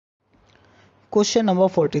Question number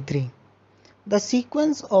 43. The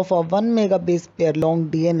sequence of a 1 megabase pair long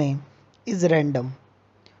DNA is random.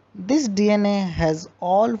 This DNA has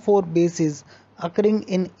all 4 bases occurring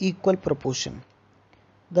in equal proportion.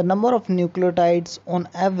 The number of nucleotides on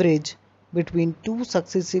average between two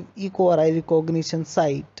successive eco-RI recognition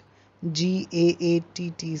sites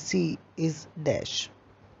GAATTC is dash.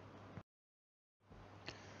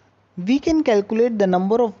 We can calculate the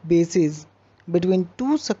number of bases between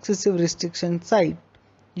two successive restriction sites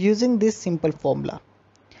using this simple formula,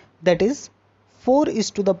 that is 4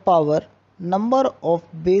 is to the power number of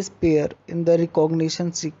base pair in the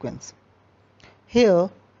recognition sequence. Here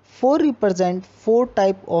 4 represent 4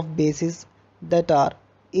 type of bases that are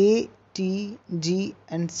A, T, G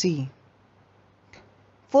and C.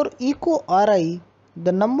 For eco-RI,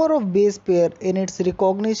 the number of base pair in its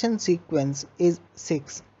recognition sequence is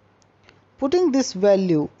 6. Putting this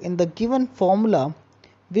value in the given formula,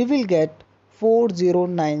 we will get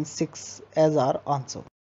 4096 as our answer.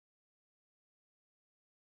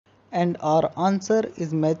 And our answer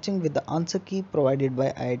is matching with the answer key provided by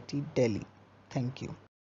IIT Delhi. Thank you.